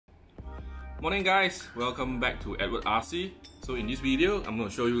Morning guys, welcome back to Edward RC. So in this video, I'm going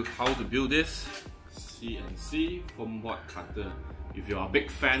to show you how to build this CNC Foamboard cutter. If you're a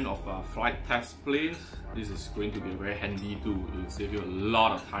big fan of flight test planes, this is going to be a very handy tool. It will save you a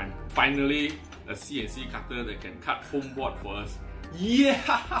lot of time. Finally, a CNC cutter that can cut foam board for us. Yeah!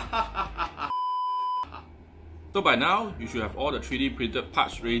 So by now, you should have all the 3D printed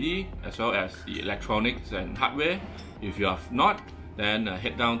parts ready, as well as the electronics and hardware. If you have not, then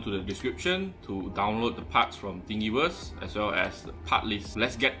head down to the description to download the parts from Thingiverse, as well as the part list.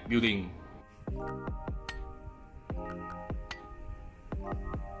 Let's get building!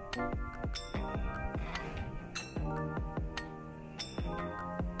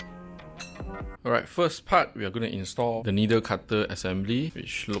 Alright, first part, we are going to install the needle cutter assembly,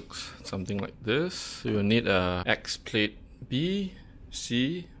 which looks something like this. So you'll need a X plate B,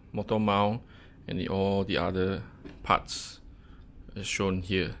 C, motor mount, and all the other parts as shown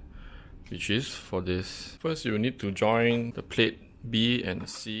here, which is for this. First, you will need to join the plate B and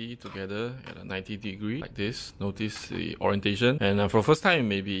C together at a 90 degree like this. Notice the orientation, and for the first time it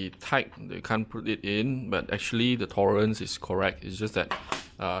may be tight, you can't put it in, but actually the tolerance is correct. It's just that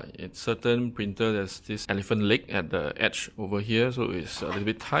in certain printer there's this elephant leg at the edge over here, so it's a little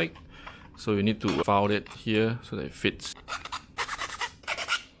bit tight, so you need to file it here so that it fits.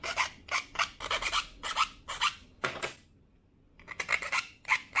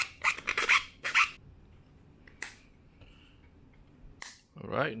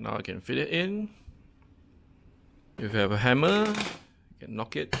 Alright, now I can fit it in. If you have a hammer, you can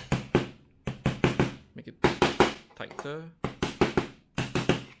knock it, make it tighter.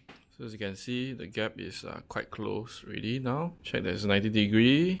 So as you can see, the gap is quite close already now. Check that it's 90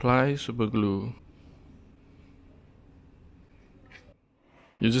 degree. Apply super glue.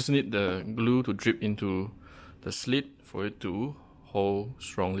 You just need the glue to drip into the slit for it to hold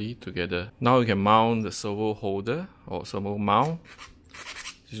strongly together. Now you can mount the servo holder or servo mount.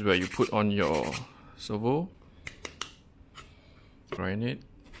 This is where you put on your servo. Grind it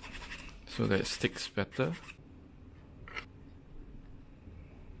so that it sticks better.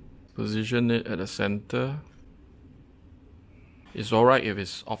 Position it at the center. It's alright if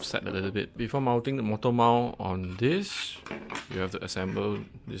it's offset a little bit. Before mounting the motor mount on this, you have to assemble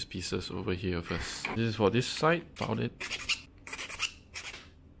these pieces over here first. This is for this side, file it.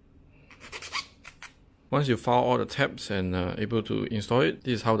 Once you file all the tabs and able to install it,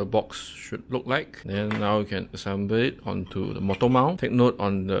 this is how the box should look like. Then now you can assemble it onto the motor mount. Take note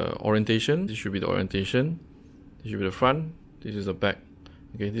on the orientation. This should be the orientation. This should be the front. This is the back.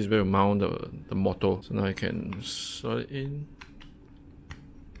 Okay, this is where you mount the motor. So now I can slot it in.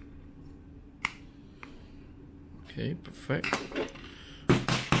 Okay, perfect.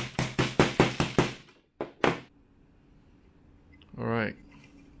 Alright.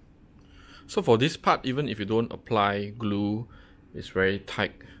 So for this part, even if you don't apply glue, it's very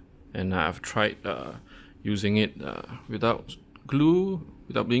tight. And I've tried using it without glue,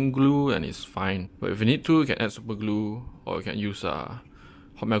 without being glue, and it's fine. But if you need to, you can add super glue, or you can use hot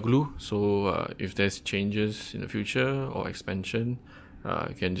melt glue. So if there's changes in the future or expansion,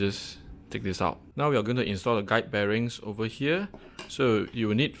 you can just take this out. Now we are going to install the guide bearings over here. So you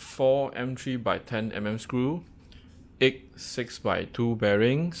will need 4 M3 by 10 mm screw, 8 6 by 2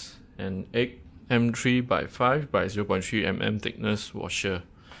 bearings, and 8 M3 by 5 by 0.3 mm thickness washer.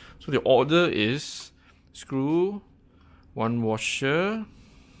 So the order is screw, 1 washer,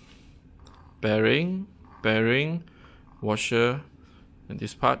 bearing, washer, and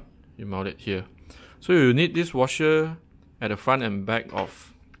this part you mount it here. So you need this washer at the front and back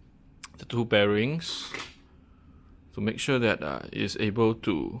of the 2 bearings to make sure that it is able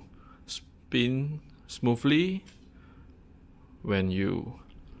to spin smoothly when you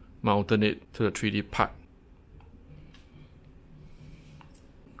mounted it to the 3D part.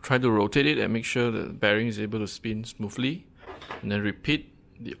 Try to rotate it and make sure the bearing is able to spin smoothly, and then repeat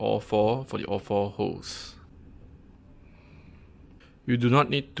all 4 for the all 4 holes. You do not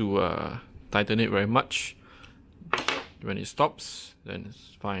need to tighten it very much. When it stops, then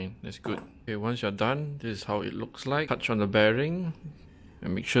it's fine, that's good. Okay, once you're done, this is how it looks like. Touch on the bearing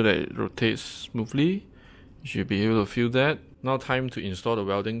and make sure that it rotates smoothly. You should be able to feel that. Now time to install the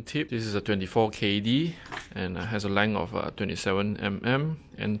welding tip. This is a 24 kD and has a length of 27 mm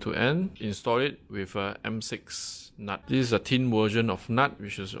end to end. Install it with a M6 nut. This is a thin version of nut,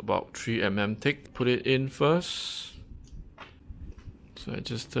 which is about 3 mm thick. Put it in first. So I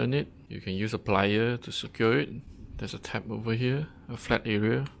just turn it. You can use a plier to secure it. There's a tab over here, a flat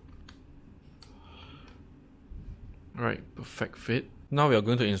area. Alright, perfect fit. Now we are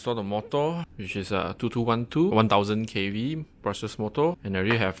going to install the motor, which is a 2212 1000 kV brushless motor, and I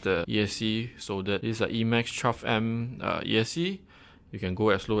already have the ESC soldered. This is a Emax 12M ESC. You can go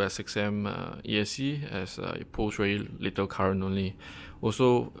as low as 6M ESC as it pulls very little current only.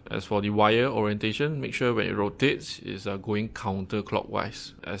 Also, as for the wire orientation, make sure when it rotates, it's going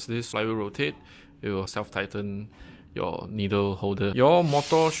counterclockwise. As this flywheel rotates, it will self-tighten your needle holder. Your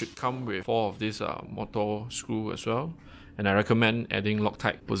motor should come with 4 of these motor screw as well. And I recommend adding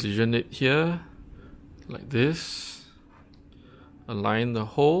Loctite. Position it here, like this. Align the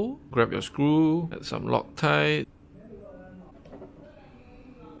hole, grab your screw, add some Loctite.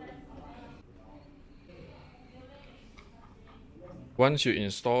 Once you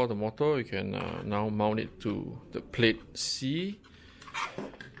install the motor, you can now mount it to the plate C.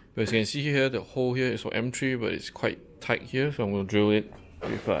 But as you can see here, the hole here is for M3, but it's quite tight here, so I'm going to drill it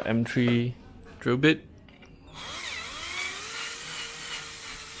with an M3 drill bit.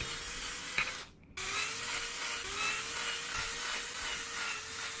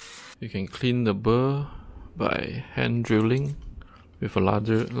 You can clean the burr by hand drilling with a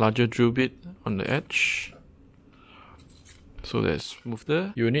larger drill bit on the edge, so that's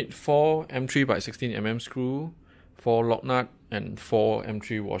smoother. You will need 4 M3 by 16mm screw, 4 lock nut, and 4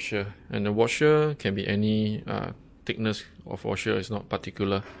 M3 washer. And the washer can be any thickness of washer, it's not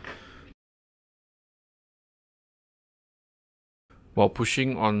particular. While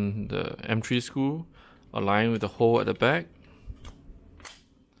pushing on the M3 screw, align with the hole at the back.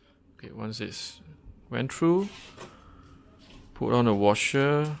 Okay, once it's went through, put on a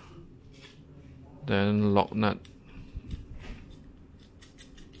washer, then lock nut.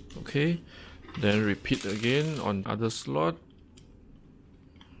 Okay, then repeat again on other slot.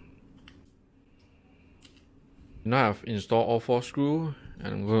 Now I've installed all 4 screws, and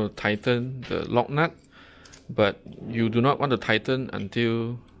I'm going to tighten the lock nut, but you do not want to tighten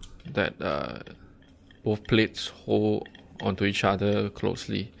until that both plates hold onto each other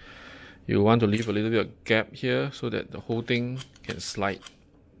closely. You want to leave a little bit of gap here so that the whole thing can slide.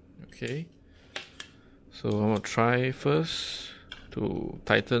 Okay, so I'm going to try first to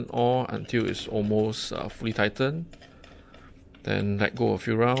tighten all until it's almost fully tightened. Then let go a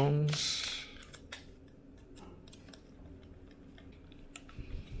few rounds.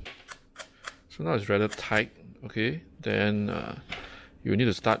 So now it's rather tight. Okay, then you need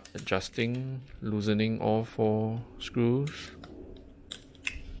to start adjusting, loosening all 4 screws.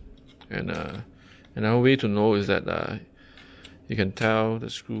 And another way to know is that you can tell the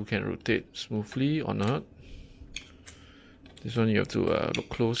screw can rotate smoothly or not. This one you have to look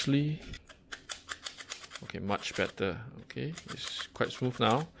closely. Okay, much better. Okay, it's quite smooth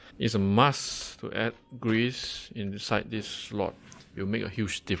now. It's a must to add grease inside this slot. It will make a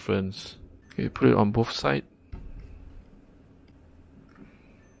huge difference. Okay, put it on both sides.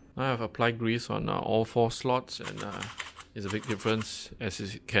 Now I've applied grease on all 4 slots, and it's a big difference as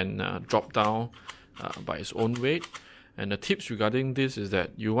it can drop down by its own weight. And the tips regarding this is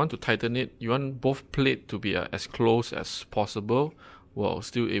that you want to tighten it, you want both plates to be as close as possible while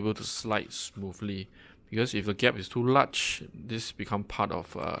still able to slide smoothly. Because if the gap is too large, this becomes part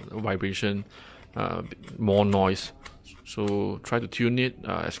of vibration, more noise. So try to tune it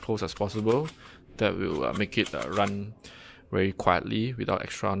as close as possible. That will make it run very quietly without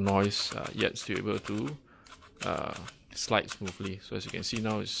extra noise, yet still able to slide smoothly. So as you can see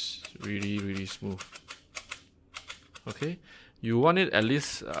now, it's really smooth. Okay, you want it at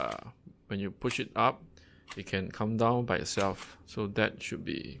least when you push it up, it can come down by itself. So that should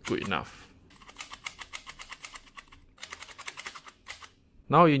be good enough.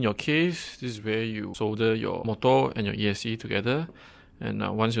 Now in your case, this is where you solder your motor and your ESC together. And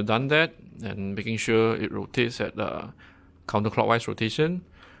once you've done that, and making sure it rotates at counterclockwise rotation,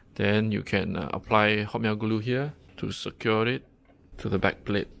 then you can apply hot melt glue here to secure it to the back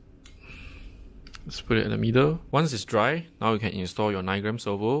plate. Let's put it in the middle. Once it's dry, now you can install your 9-gram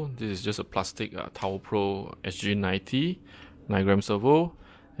servo. This is just a plastic Tower Pro SG90 9-gram servo.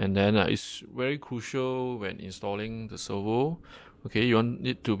 And then it's very crucial when installing the servo. Okay, you want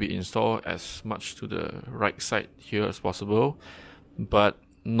it to be installed as much to the right side here as possible, but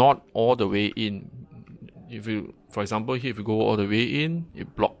not all the way in. If you, for example, here if you go all the way in,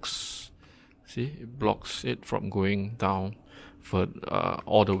 it blocks. See, it blocks it from going down for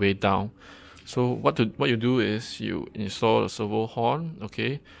all the way down. So what you do is you install the servo horn,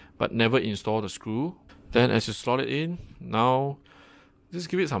 okay, but never install the screw. Then as you slot it in, now just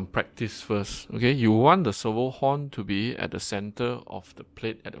give it some practice first. Okay, you want the servo horn to be at the center of the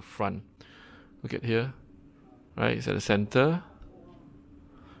plate at the front. Look at here, right? It's at the center.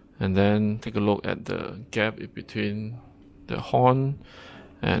 And then take a look at the gap in between the horn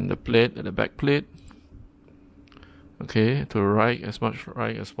and the plate at the back plate. Okay, to the right, as much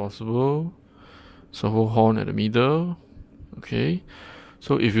right as possible. Servo horn at the middle. Okay,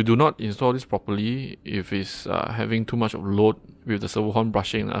 so if you do not install this properly, if it's having too much of load with the servo horn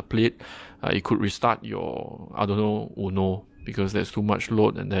brushing a plate, it could restart your Arduino Uno because there's too much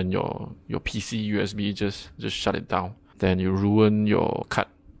load, and then your PC USB just shut it down. Then you ruin your cut.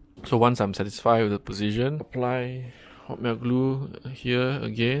 So once I'm satisfied with the position, apply hot melt glue here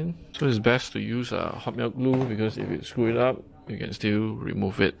again. So it's best to use hot melt glue because if you screw it up, you can still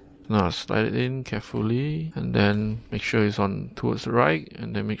remove it. Now slide it in carefully, and then make sure it's on towards the right,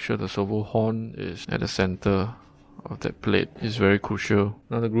 and then make sure the servo horn is at the center of that plate. It's very crucial.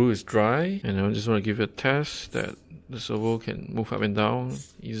 Now the glue is dry, and I just want to give it a test that the servo can move up and down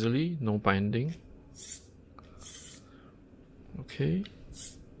easily, no binding. Okay.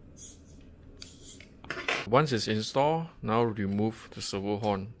 Once it's installed, now remove the servo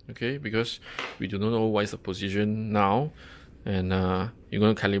horn, okay, because we do not know what is the position now, and you're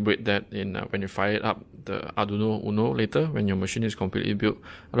going to calibrate that in when you fire it up the Arduino Uno later when your machine is completely built.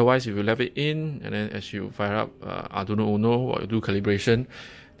 Otherwise, if you left it in and then as you fire up Arduino Uno or you do calibration,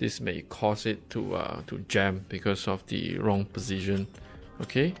 this may cause it to jam because of the wrong position.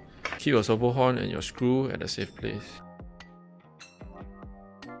 Okay, keep your servo horn and your screw at a safe place.